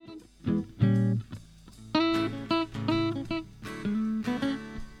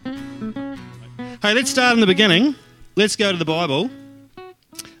Hey, let's start in the beginning. Let's go to the Bible.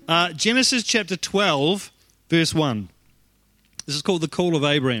 Genesis chapter 12, verse 1. This is called the call of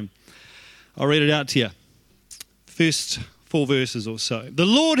Abraham. I'll read it out to you. First 4 verses or so. The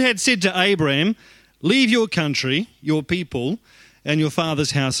Lord had said to Abraham, "Leave your country, your people, and your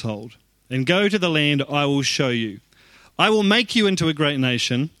father's household, and go to the land I will show you. I will make you into a great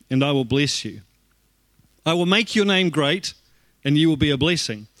nation, and I will bless you. I will make your name great, and you will be a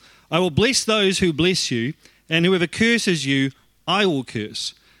blessing. I will bless those who bless you, and whoever curses you, I will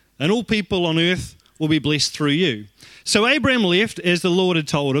curse. And all people on earth will be blessed through you." So Abraham left as the Lord had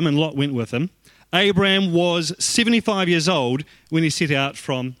told him, and Lot went with him. Abraham was 75 years old when he set out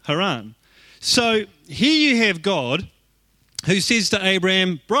from Haran. So here you have God who says to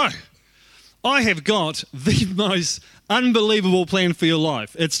Abraham, "Bro, I have got the most unbelievable plan for your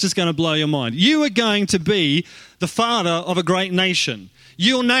life. It's just going to blow your mind. You are going to be the father of a great nation.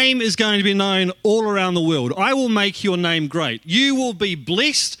 Your name is going to be known all around the world. I will make your name great. You will be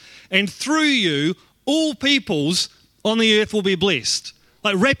blessed, and through you, all peoples on the earth will be blessed."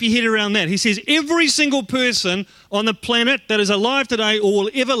 Like, wrap your head around that. He says every single person on the planet that is alive today or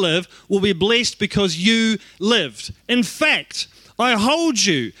will ever live will be blessed because you lived. In fact, I hold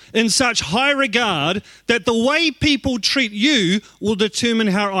you in such high regard that the way people treat you will determine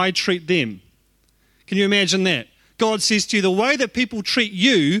how I treat them. Can you imagine that? God says to you, the way that people treat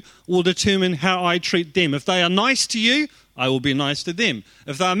you will determine how I treat them. If they are nice to you, I will be nice to them.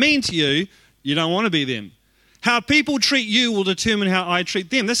 If they are mean to you, you don't want to be them. How people treat you will determine how I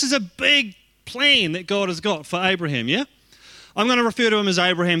treat them. This is a big plan that God has got for Abraham, yeah? I'm going to refer to him as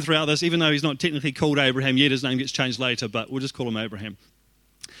Abraham throughout this, even though he's not technically called Abraham yet. His name gets changed later, but we'll just call him Abraham.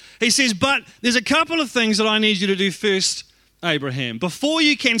 He says, but there's a couple of things that I need you to do first, Abraham. Before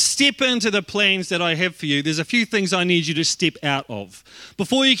you can step into the plans that I have for you, there's a few things I need you to step out of.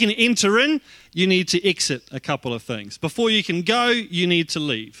 Before you can enter in, you need to exit a couple of things. Before you can go, you need to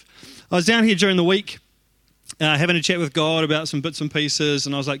leave. I was down here during the week having a chat with God about some bits and pieces,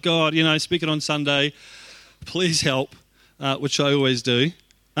 and I was like, God, speaking on Sunday, please help, which I always do.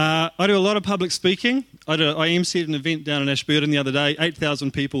 I do a lot of public speaking. I emceed an event down in Ashburton the other day,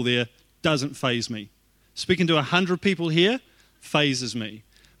 8,000 people there, doesn't faze me. Speaking to 100 people here phases me,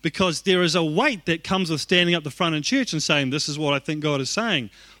 because there is a weight that comes with standing up the front in church and saying, this is what I think God is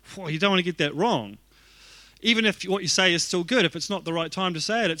saying. Well, you don't want to get that wrong. Even if what you say is still good, if it's not the right time to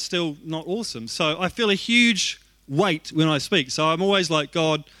say it, it's still not awesome. So I feel a huge weight when I speak. So I'm always like,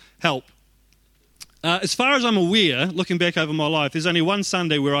 God, help. As far as I'm aware, looking back over my life, there's only one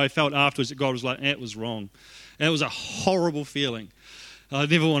Sunday where I felt afterwards that God was like, it was wrong. And it was a horrible feeling. I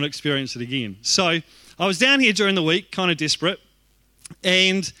never want to experience it again. So I was down here during the week, kind of desperate.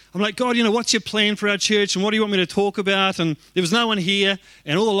 And I'm like, God, what's your plan for our church, and what do you want me to talk about? And there was no one here,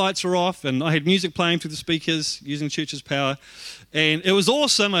 and all the lights were off, and I had music playing through the speakers using church's power. And it was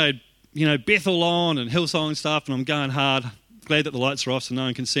awesome. I had, Bethel on and Hillsong and stuff, and I'm going hard. Glad that the lights are off so no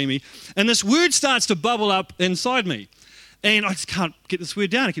one can see me. And this word starts to bubble up inside me. And I just can't get this word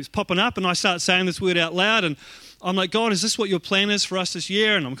down. It keeps popping up, and I start saying this word out loud, and I'm like, God, is this what your plan is for us this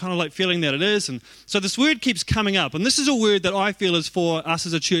year? And I'm kind of like feeling that it is. And so this word keeps coming up. And this is a word that I feel is for us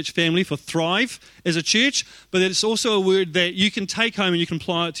as a church family, for thrive as a church. But it's also a word that you can take home and you can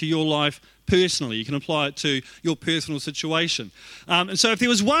apply it to your life personally. You can apply it to your personal situation. And so if there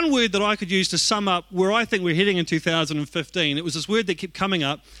was one word that I could use to sum up where I think we're heading in 2015, it was this word that kept coming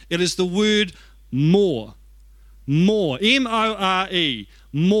up. It is the word more. More. M-O-R-E.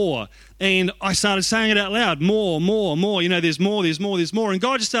 More. And I started saying it out loud. More. There's more. And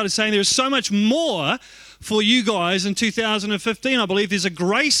God just started saying there's so much more for you guys in 2015. I believe there's a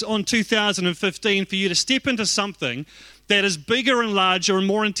grace on 2015 for you to step into something that is bigger and larger and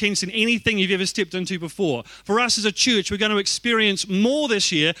more intense than anything you've ever stepped into before. For us as a church, we're going to experience more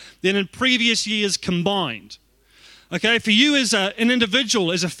this year than in previous years combined. Okay, for you as an individual,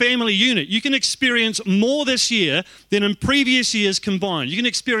 as a family unit, you can experience more this year than in previous years combined. You can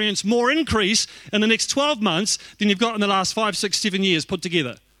experience more increase in the next 12 months than you've got in the last 5, 6, 7 years put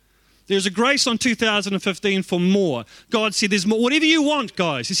together. There's a grace on 2015 for more. God said there's more. Whatever you want,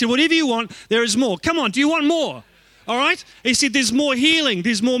 guys. He said, whatever you want, there is more. Come on, do you want more? All right? He said there's more healing,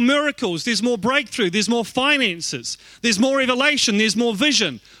 there's more miracles, there's more breakthrough, there's more finances, there's more revelation, there's more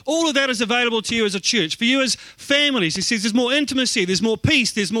vision. All of that is available to you as a church. For you as families, he says there's more intimacy, there's more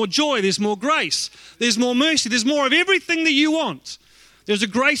peace, there's more joy, there's more grace, there's more mercy, there's more of everything that you want. There's a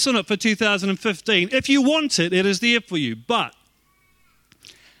grace on it for 2015. If you want it, it is there for you. But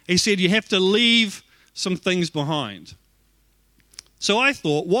he said you have to leave some things behind. So I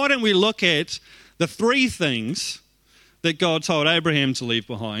thought, why don't we look at the 3 things that God told Abraham to leave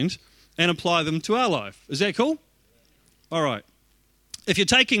behind, and apply them to our life. Is that cool? All right. If you're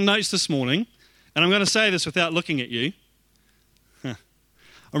taking notes this morning, and I'm going to say this without looking at you,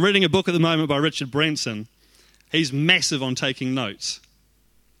 I'm reading a book at the moment by Richard Branson. He's massive on taking notes.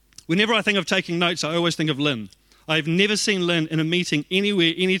 Whenever I think of taking notes, I always think of Lynn. I've never seen Lynn in a meeting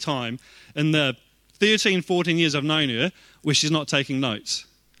anywhere, anytime in the 13, 14 years I've known her where she's not taking notes.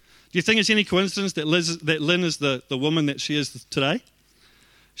 Do you think it's any coincidence that Lynn is the woman that she is today?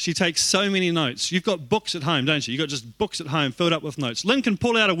 She takes so many notes. You've got books at home, don't you? You've got just books at home filled up with notes. Lynn can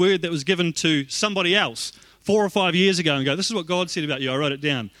pull out a word that was given to somebody else 4 or 5 years ago and go, this is what God said about you. I wrote it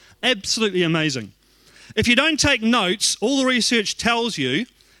down. Absolutely amazing. If you don't take notes, all the research tells you,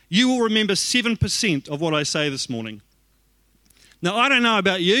 you will remember 7% of what I say this morning. Now, I don't know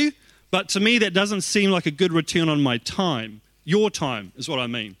about you, but to me that doesn't seem like a good return on my time. Your time is what I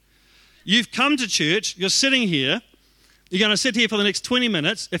mean. You've come to church, you're sitting here, you're going to sit here for the next 20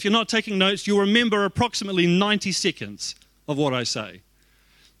 minutes. If you're not taking notes, you'll remember approximately 90 seconds of what I say.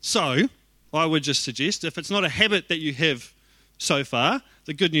 So, I would just suggest, if it's not a habit that you have so far,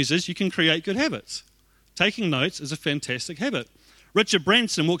 the good news is you can create good habits. Taking notes is a fantastic habit. Richard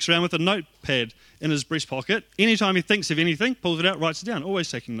Branson walks around with a notepad in his breast pocket. Anytime he thinks of anything, pulls it out, writes it down, always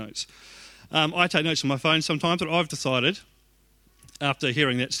taking notes. I take notes on my phone sometimes, but I've decided, after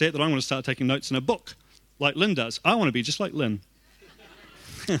hearing that stat, that I'm going to start taking notes in a book, like Lynn does. I want to be just like Lynn.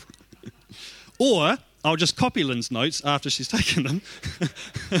 Or I'll just copy Lynn's notes after she's taken them.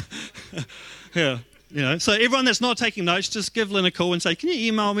 Yeah, you know. So everyone that's not taking notes, just give Lynn a call and say, can you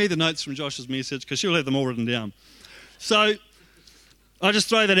email me the notes from Josh's message? Because she'll have them all written down. So I just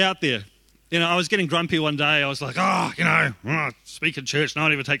throw that out there. You know, I was getting grumpy one day. I was like, when I speak in church, no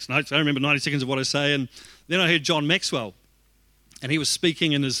one ever takes notes. I don't remember 90 seconds of what I say. And then I heard John Maxwell, and he was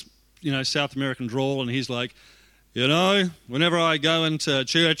speaking in his, South American drawl, and he's like, whenever I go into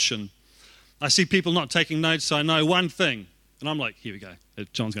church and I see people not taking notes, I know one thing. And I'm like, here we go.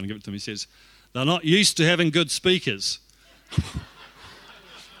 John's going to give it to me. He says, they're not used to having good speakers.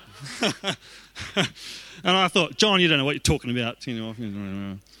 And I thought, John, you don't know what you're talking about.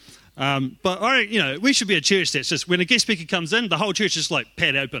 But we should be a church that's just, when a guest speaker comes in, the whole church is like,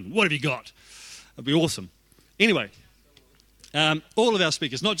 pad open. What have you got? It'd be awesome. Anyway, all of our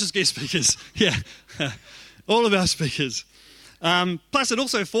speakers, not just guest speakers. Yeah, all of our speakers. Plus, it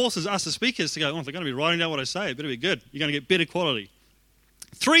also forces us as speakers to go, they're going to be writing down what I say. It better be good. You're going to get better quality.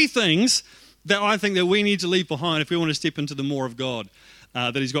 3 things that I think that we need to leave behind if we want to step into the more of God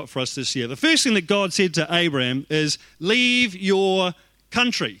that he's got for us this year. The first thing that God said to Abraham is, leave your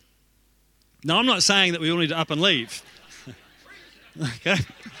country. Now, I'm not saying that we all need to up and leave. Okay?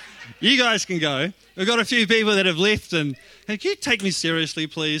 You guys can go. We've got a few people that have left, and can you take me seriously,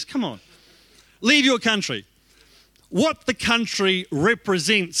 please? Come on. Leave your country. What the country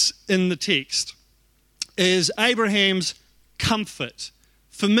represents in the text is Abraham's comfort,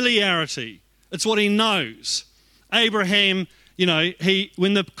 familiarity. It's what he knows. Abraham,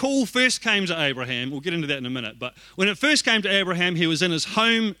 when the call first came to Abraham, we'll get into that in a minute, but when it first came to Abraham, he was in his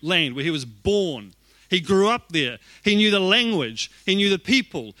homeland where he was born. He grew up there. He knew the language. He knew the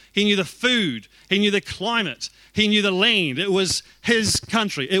people. He knew the food. He knew the climate. He knew the land. It was his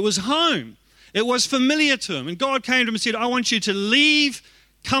country. It was home. It was familiar to him. And God came to him and said, I want you to leave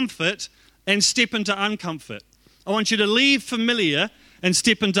comfort and step into uncomfort. I want you to leave familiar and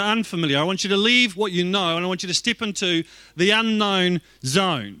step into unfamiliar. I want you to leave what you know, and I want you to step into the unknown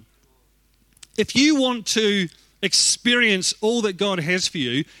zone. If you want to experience all that God has for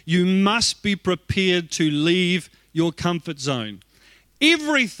you, you must be prepared to leave your comfort zone.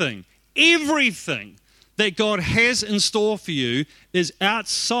 Everything that God has in store for you is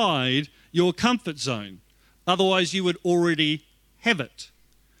outside your comfort zone. Otherwise, you would already have it.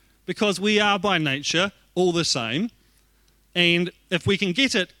 Because we are by nature all the same. And if we can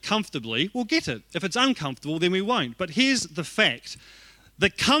get it comfortably, we'll get it. If it's uncomfortable, then we won't. But here's the fact. The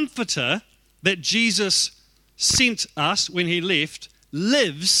comforter that Jesus sent us when he left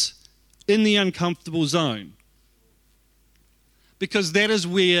lives in the uncomfortable zone. Because that is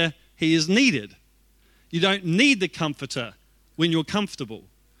where he is needed. You don't need the comforter when you're comfortable.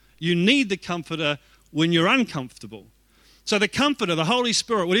 You need the comforter when you're uncomfortable. So the comforter, the Holy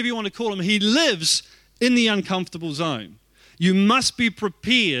Spirit, whatever you want to call him, he lives in the uncomfortable zone. You must be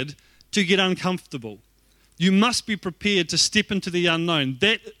prepared to get uncomfortable. You must be prepared to step into the unknown.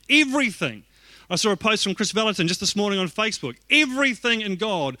 That everything, I saw a post from Chris Valentin just this morning on Facebook, everything in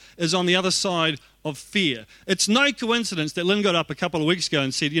God is on the other side of fear. It's no coincidence that Lynn got up a couple of weeks ago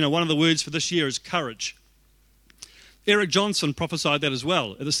and said, one of the words for this year is courage. Eric Johnson prophesied that as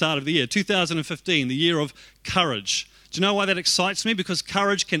well at the start of the year, 2015, the year of courage. Do you know why that excites me? Because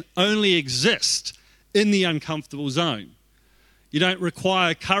courage can only exist in the uncomfortable zone. You don't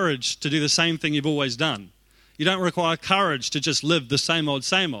require courage to do the same thing you've always done. You don't require courage to just live the same old,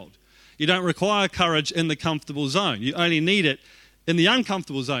 same old. You don't require courage in the comfortable zone. You only need it in the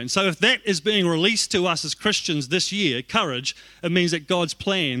uncomfortable zone. So if that is being released to us as Christians this year, courage, it means that God's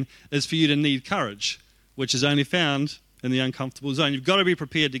plan is for you to need courage, which is only found in the uncomfortable zone. You've got to be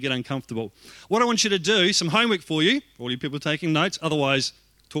prepared to get uncomfortable. What I want you to do, some homework for you, all you people taking notes, otherwise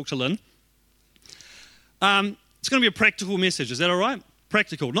talk to Lynn. It's going to be a practical message. Is that all right?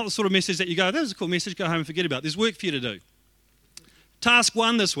 Practical. Not the sort of message that you go, that was a cool message, go home and forget about it. There's work for you to do. Task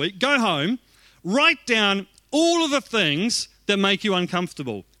 1 this week, go home, write down all of the things that make you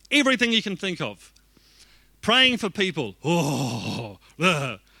uncomfortable. Everything you can think of. Praying for people.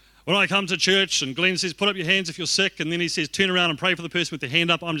 When I come to church and Glenn says, put up your hands if you're sick, and then he says, turn around and pray for the person with their hand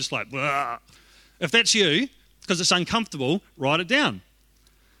up, I'm just like, "Ugh." If that's you, because it's uncomfortable, write it down.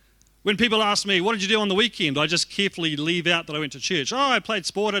 When people ask me, what did you do on the weekend? I just carefully leave out that I went to church. Oh, I played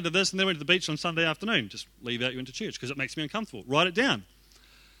sport, I did this, and then went to the beach on Sunday afternoon. Just leave out you went to church because it makes me uncomfortable. Write it down.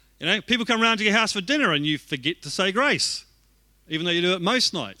 You know, people come around to your house for dinner and you forget to say grace, even though you do it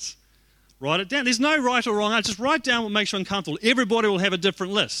most nights. Write it down. There's no right or wrong. Just write down what makes you uncomfortable. Everybody will have a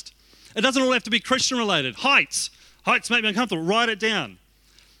different list. It doesn't all have to be Christian related. Heights make me uncomfortable. Write it down.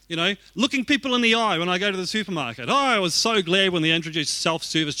 You know, looking people in the eye when I go to the supermarket. Oh, I was so glad when they introduced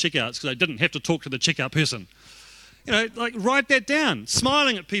self-service checkouts because I didn't have to talk to the checkout person. You know, like write that down.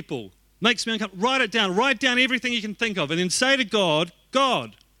 Smiling at people makes me uncomfortable. Write it down. Write down everything you can think of and then say to God,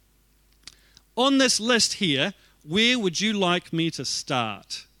 God, on this list here, where would you like me to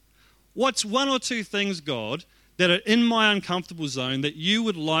start? What's 1 or 2 things, God, that are in my uncomfortable zone that you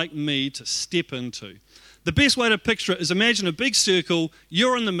would like me to step into? The best way to picture it is imagine a big circle,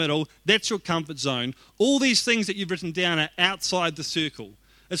 you're in the middle, that's your comfort zone. All these things that you've written down are outside the circle.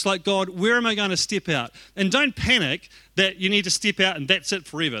 It's like, God, where am I going to step out? And don't panic that you need to step out and that's it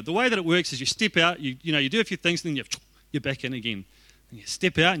forever. The way that it works is you step out, you do a few things, and then you're back in again. And you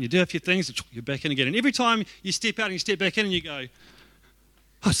step out and you do a few things, and you're back in again. And every time you step out and you step back in and you go,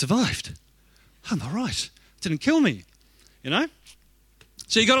 I survived. I'm all right. It didn't kill me. You know?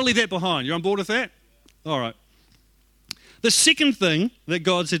 So you've got to leave that behind. You're on board with that? All right. The second thing that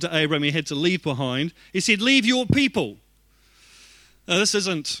God said to Abram he had to leave behind, he said, leave your people. Now, this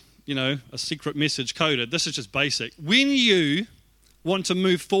isn't, a secret message coded. This is just basic. When you want to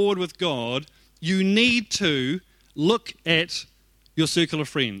move forward with God, you need to look at your circle of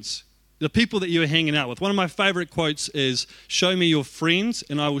friends, the people that you are hanging out with. One of my favorite quotes is, show me your friends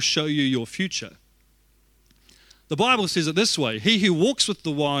and I will show you your future. The Bible says it this way, he who walks with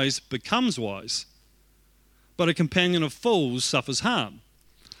the wise becomes wise, but a companion of fools suffers harm.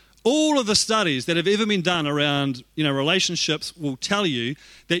 All of the studies that have ever been done around, relationships will tell you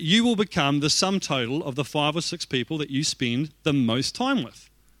that you will become the sum total of the 5 or 6 people that you spend the most time with.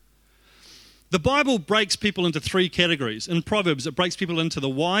 The Bible breaks people into 3 categories. In Proverbs, it breaks people into the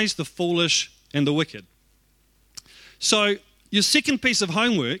wise, the foolish, and the wicked. So your second piece of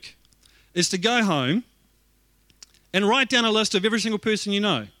homework is to go home and write down a list of every single person you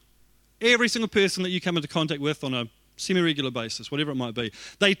know. Every single person that you come into contact with on a semi-regular basis, whatever it might be.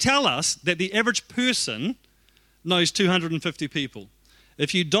 They tell us that the average person knows 250 people.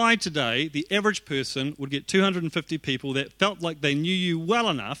 If you died today, the average person would get 250 people that felt like they knew you well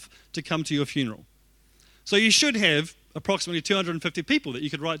enough to come to your funeral. So you should have approximately 250 people that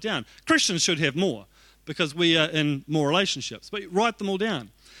you could write down. Christians should have more because we are in more relationships, but write them all down.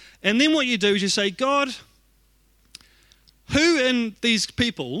 And then what you do is you say, God, who in these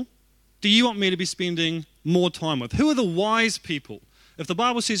people do you want me to be spending more time with? Who are the wise people? If the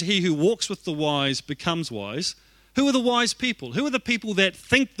Bible says he who walks with the wise becomes wise, who are the wise people? Who are the people that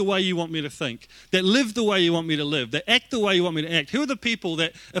think the way you want me to think, that live the way you want me to live, that act the way you want me to act? Who are the people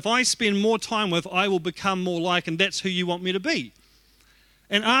that if I spend more time with, I will become more like, and that's who you want me to be?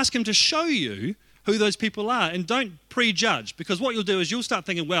 And ask him to show you who those people are, and don't prejudge, because what you'll do is you'll start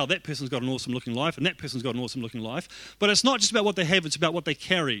thinking, wow, that person's got an awesome looking life, and that person's got an awesome looking life. But it's not just about what they have, it's about what they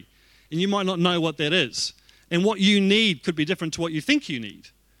carry. And you might not know what that is. And what you need could be different to what you think you need.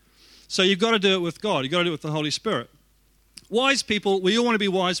 So you've got to do it with God. You've got to do it with the Holy Spirit. Wise people, we all want to be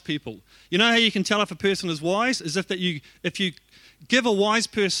wise people. You know how you can tell if a person is wise? Is if you give a wise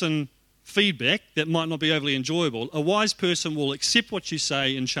person feedback that might not be overly enjoyable, a wise person will accept what you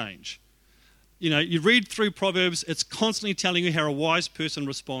say and change. You read through Proverbs, it's constantly telling you how a wise person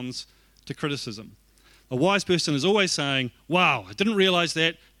responds to criticism. A wise person is always saying, wow, I didn't realize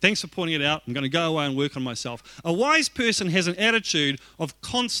that. Thanks for pointing it out. I'm going to go away and work on myself. A wise person has an attitude of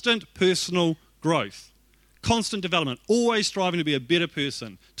constant personal growth. Constant development, always striving to be a better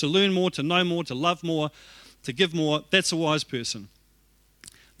person, to learn more, to know more, to love more, to give more. That's a wise person.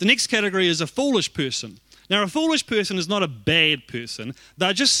 The next category is a foolish person. Now, a foolish person is not a bad person.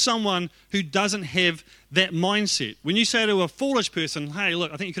 They're just someone who doesn't have that mindset. When you say to a foolish person, hey,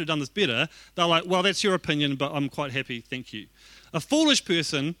 look, I think you could have done this better, they're like, well, that's your opinion, but I'm quite happy, thank you. A foolish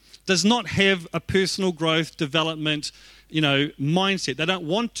person does not have a personal growth, development, mindset. They don't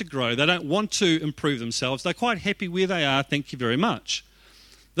want to grow. They don't want to improve themselves. They're quite happy where they are, thank you very much.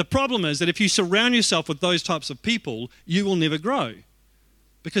 The problem is that if you surround yourself with those types of people, you will never grow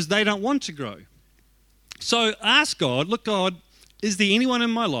because they don't want to grow. So ask God, look, God, is there anyone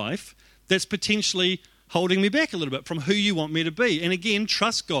in my life that's potentially holding me back a little bit from who you want me to be? And again,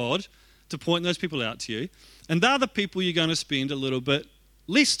 trust God to point those people out to you. And they're the people you're going to spend a little bit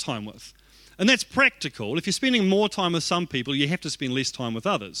less time with. And that's practical. If you're spending more time with some people, you have to spend less time with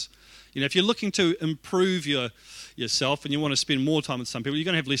others. If you're looking to improve yourself and you want to spend more time with some people, you're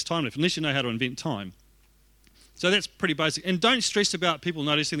going to have less time left, unless you know how to invent time. So that's pretty basic. And don't stress about people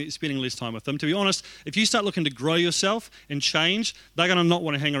noticing that you're spending less time with them. To be honest, if you start looking to grow yourself and change, they're going to not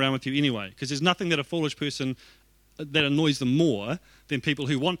want to hang around with you anyway, because there's nothing that a foolish person that annoys them more than people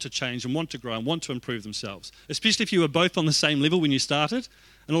who want to change and want to grow and want to improve themselves. Especially if you were both on the same level when you started,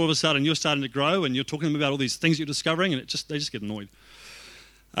 and all of a sudden you're starting to grow and you're talking to them about all these things you're discovering, and they just get annoyed.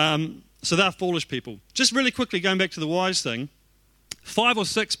 So they're foolish people. Just really quickly, going back to the wise thing, 5 or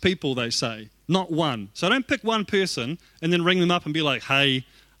 6 people, they say, not one. So don't pick one person and then ring them up and be like, hey,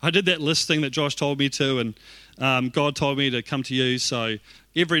 I did that list thing that Josh told me to, and God told me to come to you, so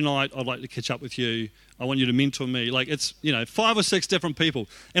every night I'd like to catch up with you. I want you to mentor me. Like, it's, 5 or 6 different people.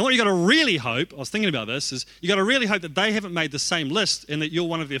 And what you got to really hope, I was thinking about this, is you got to really hope that they haven't made the same list and that you're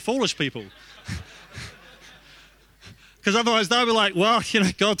one of their foolish people. Because otherwise they'll be like, well,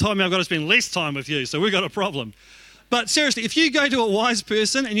 God told me I've got to spend less time with you, so we've got a problem. But seriously, if you go to a wise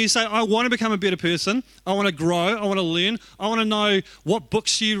person and you say, I want to become a better person, I want to grow, I want to learn, I want to know what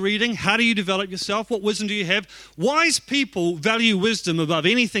books are you reading, how do you develop yourself, what wisdom do you have? Wise people value wisdom above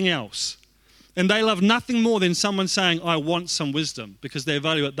anything else. And they love nothing more than someone saying, I want some wisdom, because they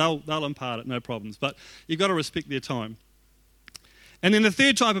value it. They'll impart it, no problems. But you've got to respect their time. And then the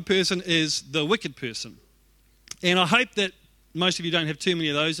third type of person is the wicked person. And I hope that most of you don't have too many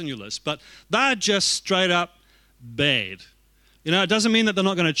of those on your list, but they're just straight up bad. It doesn't mean that they're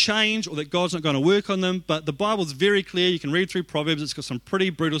not going to change or that God's not going to work on them, but the Bible's very clear. You can read through Proverbs. It's got some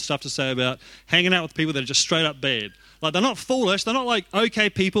pretty brutal stuff to say about hanging out with people that are just straight up bad. Like, they're not foolish. They're not like okay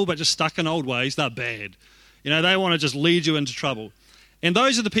people, but just stuck in old ways. They're bad. They want to just lead you into trouble. And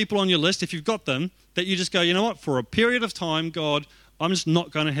those are the people on your list, if you've got them, that you just go, you know what, for a period of time, God, I'm just not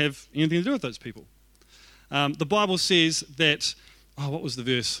going to have anything to do with those people. The Bible says that, what was the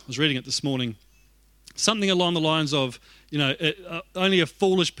verse? I was reading it this morning. Something along the lines of, only a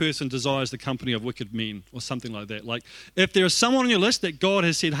foolish person desires the company of wicked men, or something like that. Like, if there is someone on your list that God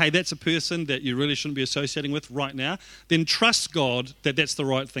has said, hey, that's a person that you really shouldn't be associating with right now, then trust God that that's the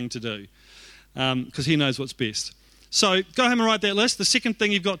right thing to do, because he knows what's best. So go home and write that list. The second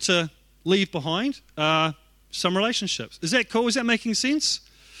thing you've got to leave behind are some relationships. Is that cool? Is that making sense?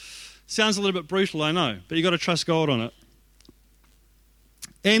 Sounds a little bit brutal, I know, but you've got to trust God on it.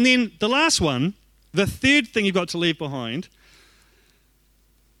 And then the last one, the third thing you've got to leave behind,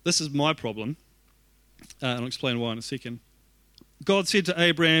 this is my problem, and I'll explain why in a second. God said to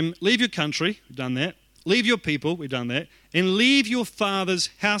Abraham, leave your country, we've done that, leave your people, we've done that, and leave your father's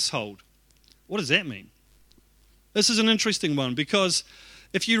household. What does that mean? This is an interesting one, because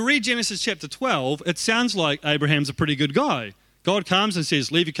if you read Genesis chapter 12, it sounds like Abraham's a pretty good guy. God comes and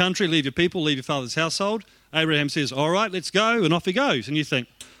says, leave your country, leave your people, leave your father's household. Abraham says, all right, let's go, and off he goes. And you think,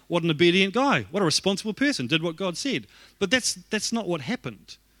 what an obedient guy. What a responsible person. Did what God said. But that's not what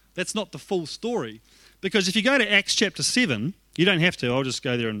happened. That's not the full story. Because if you go to Acts chapter 7, you don't have to, I'll just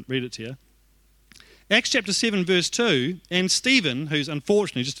go there and read it to you. Acts chapter 7 verse 2, and Stephen, who's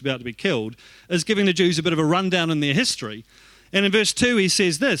unfortunately just about to be killed, is giving the Jews a bit of a rundown in their history. And in verse 2 he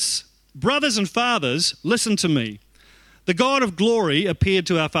says this, brothers and fathers, listen to me. The God of glory appeared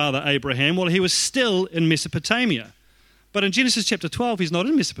to our father Abraham while he was still in Mesopotamia. But in Genesis chapter 12, he's not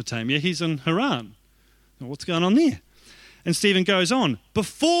in Mesopotamia, he's in Haran. Now, what's going on there? And Stephen goes on,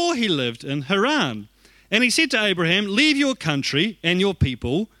 before he lived in Haran. And he said to Abraham, leave your country and your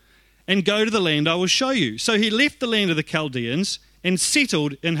people and go to the land I will show you. So he left the land of the Chaldeans and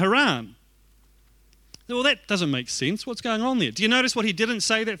settled in Haran. Well, that doesn't make sense. What's going on there? Do you notice what he didn't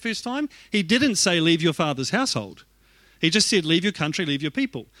say that first time? He didn't say leave your father's household. He just said, leave your country, leave your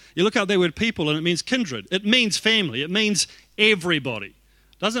people. You look up that word people and it means kindred. It means family. It means everybody.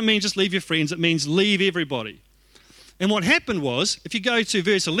 Doesn't mean just leave your friends, it means leave everybody. And what happened was, if you go to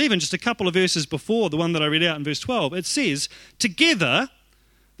verse 11, just a couple of verses before the one that I read out in verse 12, it says, together,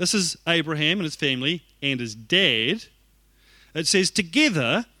 this is Abraham and his family and his dad, it says,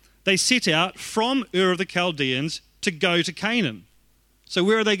 together they set out from Ur of the Chaldeans to go to Canaan. So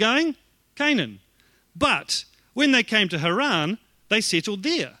where are they going? Canaan. But when they came to Haran, they settled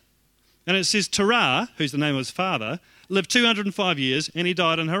there. And it says Terah, who's the name of his father, lived 205 years and he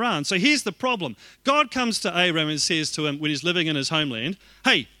died in Haran. So here's the problem. God comes to Abraham and says to him when he's living in his homeland,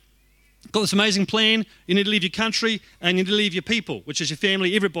 hey, got this amazing plan. You need to leave your country and you need to leave your people, which is your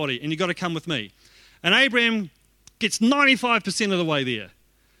family, everybody, and you've got to come with me. And Abraham gets 95% of the way there.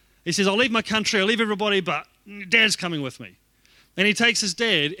 He says, I'll leave my country, I'll leave everybody, but Dad's coming with me. And he takes his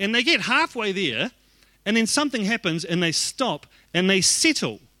dad and they get halfway there and then something happens and they stop and they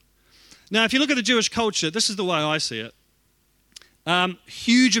settle. Now, if you look at the Jewish culture, this is the way I see it.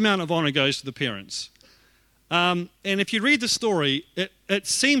 Huge amount of honor goes to the parents. And if you read the story, it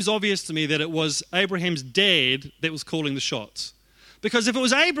seems obvious to me that it was Abraham's dad that was calling the shots. Because if it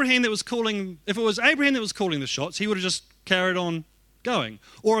was Abraham that was calling the shots, he would have just carried on going.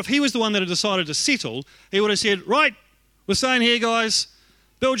 Or if he was the one that had decided to settle, he would have said, right, we're staying here, guys.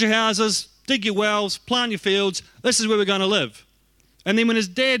 Build your houses, dig your wells, plant your fields. This is where we're going to live. And then when his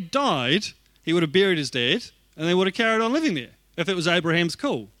dad died, he would have buried his dad and they would have carried on living there if it was Abraham's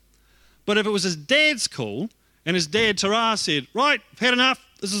call. But if it was his dad's call and his dad, Terah, said, right, I've had enough.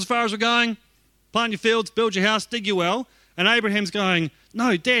 This is as far as we're going. Plant your fields, build your house, dig your well. And Abraham's going,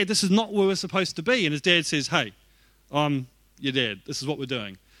 no, Dad, this is not where we're supposed to be. And his dad says, hey, I'm your dad. This is what we're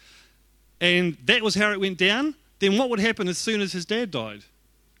doing. And that was how it went down. Then what would happen as soon as his dad died?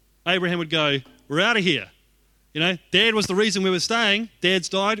 Abraham would go, we're out of here. You know, Dad was the reason we were staying. Dad's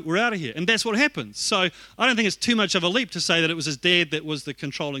died. We're out of here. And that's what happens. So I don't think it's too much of a leap to say that it was his dad that was the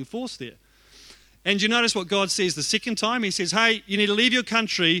controlling force there. And you notice what God says the second time? He says, hey, you need to leave your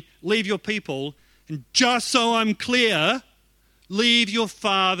country, leave your people, and just so I'm clear, leave your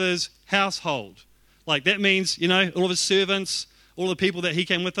father's household. Like that means, you know, all of his servants, all the people that he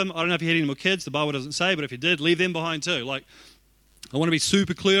came with him. I don't know if he had any more kids. The Bible doesn't say, but if he did, leave them behind too. Like, I want to be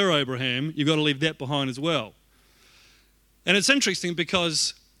super clear, Abraham. You've got to leave that behind as well. And it's interesting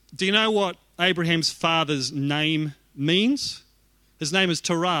because do you know what Abraham's father's name means? His name is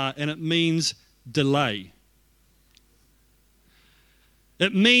Terah, and it means delay.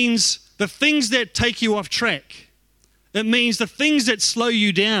 It means the things that take you off track. It means the things that slow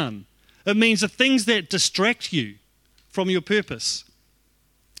you down. It means the things that distract you from your purpose.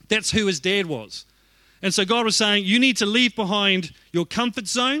 That's who his dad was. And so God was saying, you need to leave behind your comfort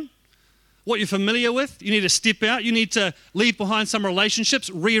zone, what you're familiar with. You need to step out. You need to leave behind some relationships,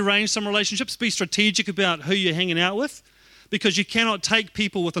 rearrange some relationships, be strategic about who you're hanging out with, because you cannot take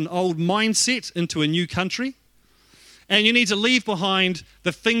people with an old mindset into a new country. And you need to leave behind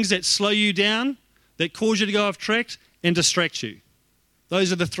the things that slow you down, that cause you to go off track and distract you.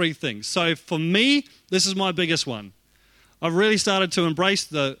 Those are the three things. So for me, this is my biggest one. I've really started to embrace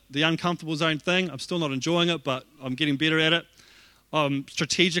the uncomfortable zone thing. I'm still not enjoying it, but I'm getting better at it. I'm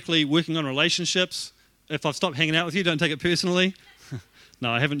strategically working on relationships. If I've stopped hanging out with you, don't take it personally.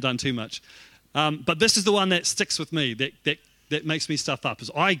 No, I haven't done too much. But this is the one that sticks with me, that makes me stuff up,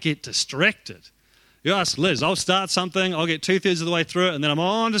 is I get distracted. You ask Liz, I'll start something, I'll get 2/3 of the way through it, and then I'm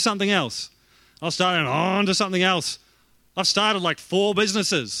on to something else. I'll start and on to something else. I've started like 4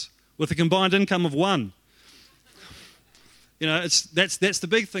 businesses with a combined income of 1. You know, that's the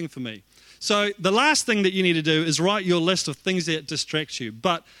big thing for me. So the last thing that you need to do is write your list of things that distract you.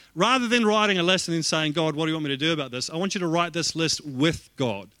 But rather than writing a list and then saying, God, what do you want me to do about this? I want you to write this list with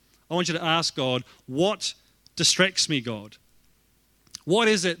God. I want you to ask God, what distracts me, God? What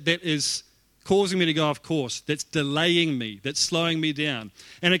is it that is causing me to go off course, that's delaying me, that's slowing me down?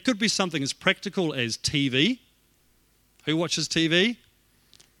 And it could be something as practical as TV. Who watches TV?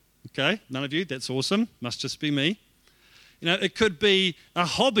 Okay, none of you. That's awesome. Must just be me. You know, it could be a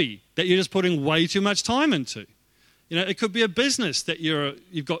hobby that you're just putting way too much time into. You know, it could be a business that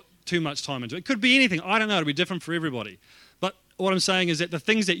you've got too much time into. It could be anything. I don't know. It'll be different for everybody. But what I'm saying is that the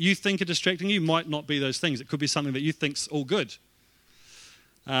things that you think are distracting you might not be those things. It could be something that you think's all good.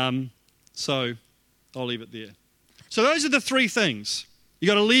 So I'll leave it there. So those are the 3 things. You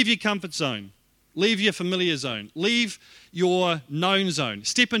got to leave your comfort zone. Leave your familiar zone. Leave your known zone.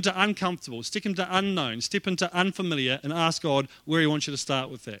 Step into uncomfortable. Step into unknown. Step into unfamiliar and ask God where He wants you to start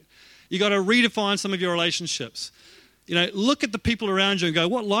with that. You got to redefine some of your relationships. You know, look at the people around you and go,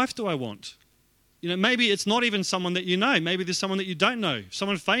 what life do I want? You know, maybe it's not even someone that you know. Maybe there's someone that you don't know.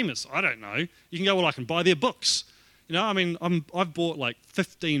 Someone famous. I don't know. You can go, well, I can buy their books. You know, I mean, I've bought like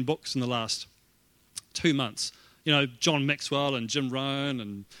 15 books in the last 2 months. You know, John Maxwell and Jim Rohn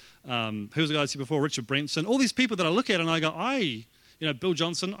and who was the guy I said before, Richard Branson, all these people that I look at and I go, Bill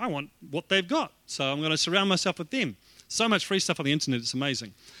Johnson, I want what they've got. So I'm going to surround myself with them. So much free stuff on the internet, it's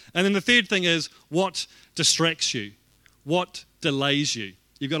amazing. And then the third thing is what distracts you, what delays you.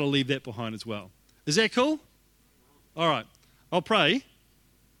 You've got to leave that behind as well. Is that cool? All right, I'll pray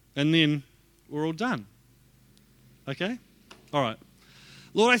and then we're all done. Okay? All right.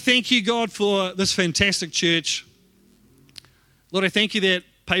 Lord, I thank you, God, for this fantastic church. Lord, I thank you that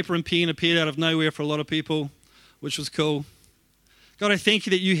paper and pen appeared out of nowhere for a lot of people, which was cool. God, I thank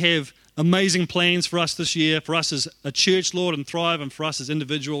you that you have amazing plans for us this year, for us as a church, Lord, and Thrive, and for us as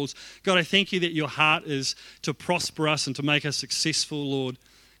individuals. God, I thank you that your heart is to prosper us and to make us successful, Lord.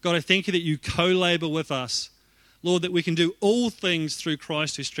 God, I thank you that you co-labor with us. Lord, that we can do all things through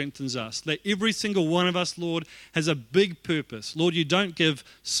Christ who strengthens us. That every single one of us, Lord, has a big purpose. Lord, you don't give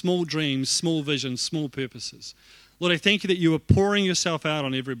small dreams, small visions, small purposes. Lord, I thank you that you are pouring yourself out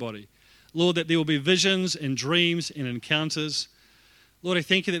on everybody. Lord, that there will be visions and dreams and encounters. Lord, I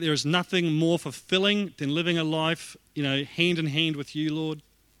thank you that there is nothing more fulfilling than living a life, hand in hand with you, Lord.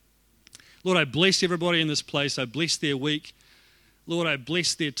 Lord, I bless everybody in this place. I bless their week. Lord, I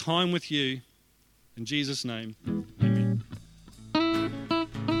bless their time with you. In Jesus' name, amen.